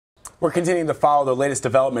We're continuing to follow the latest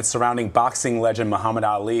developments surrounding boxing legend Muhammad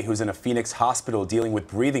Ali, who's in a Phoenix hospital dealing with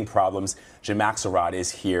breathing problems. Jim Axelrod is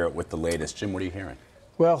here with the latest. Jim, what are you hearing?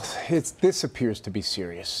 Well, this appears to be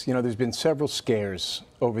serious. You know, there's been several scares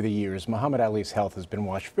over the years. Muhammad Ali's health has been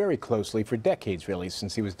watched very closely for decades, really,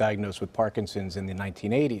 since he was diagnosed with Parkinson's in the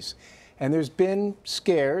 1980s. And there's been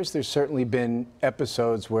scares. There's certainly been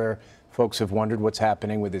episodes where folks have wondered what's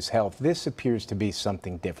happening with his health. This appears to be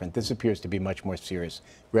something different. This appears to be much more serious.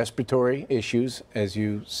 Respiratory issues, as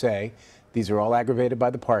you say, these are all aggravated by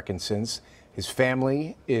the Parkinson's. His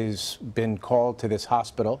family has been called to this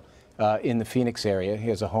hospital in the Phoenix area. He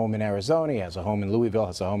has a home in Arizona, he has a home in Louisville,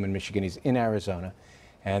 has a home in Michigan. He's in Arizona,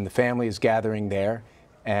 and the family is gathering there.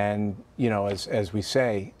 And, you know, as we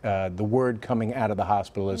say, the word coming out of the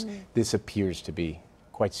hospital is this appears to be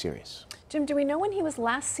quite serious. Jim, do we know when he was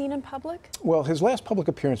last seen in public? Well, his last public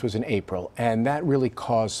appearance was in April, and that really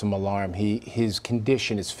caused some alarm. His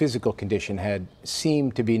condition, his physical condition, had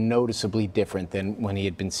seemed to be noticeably different than when he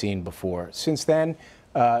had been seen before. Since then,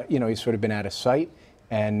 you know, he's sort of been out of sight,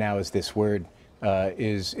 and now as this word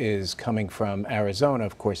is coming from Arizona,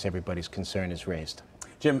 of course, everybody's concern is raised.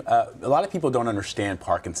 Jim, a lot of people don't understand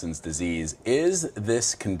Parkinson's disease. Is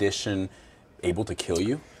this condition able to kill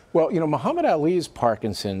you? Well, you know, Muhammad Ali's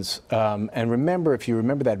Parkinson's, and remember, if you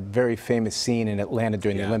remember that very famous scene in Atlanta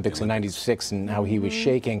during the Olympics in '96 and how he was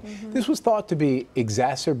shaking, this was thought to be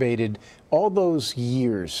exacerbated. All those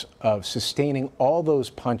years of sustaining all those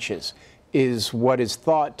punches is what is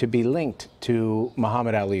thought to be linked to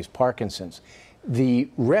Muhammad Ali's Parkinson's. The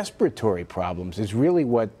respiratory problems is really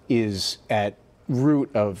what is at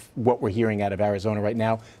root of what we're hearing out of Arizona right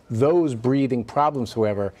now. Those breathing problems,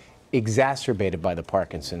 however, exacerbated by the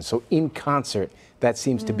Parkinson's. So in concert, that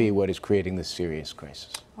seems to be what is creating this serious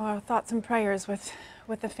crisis. Well, our thoughts and prayers with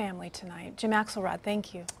the family tonight. Jim Axelrod,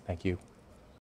 thank you. Thank you.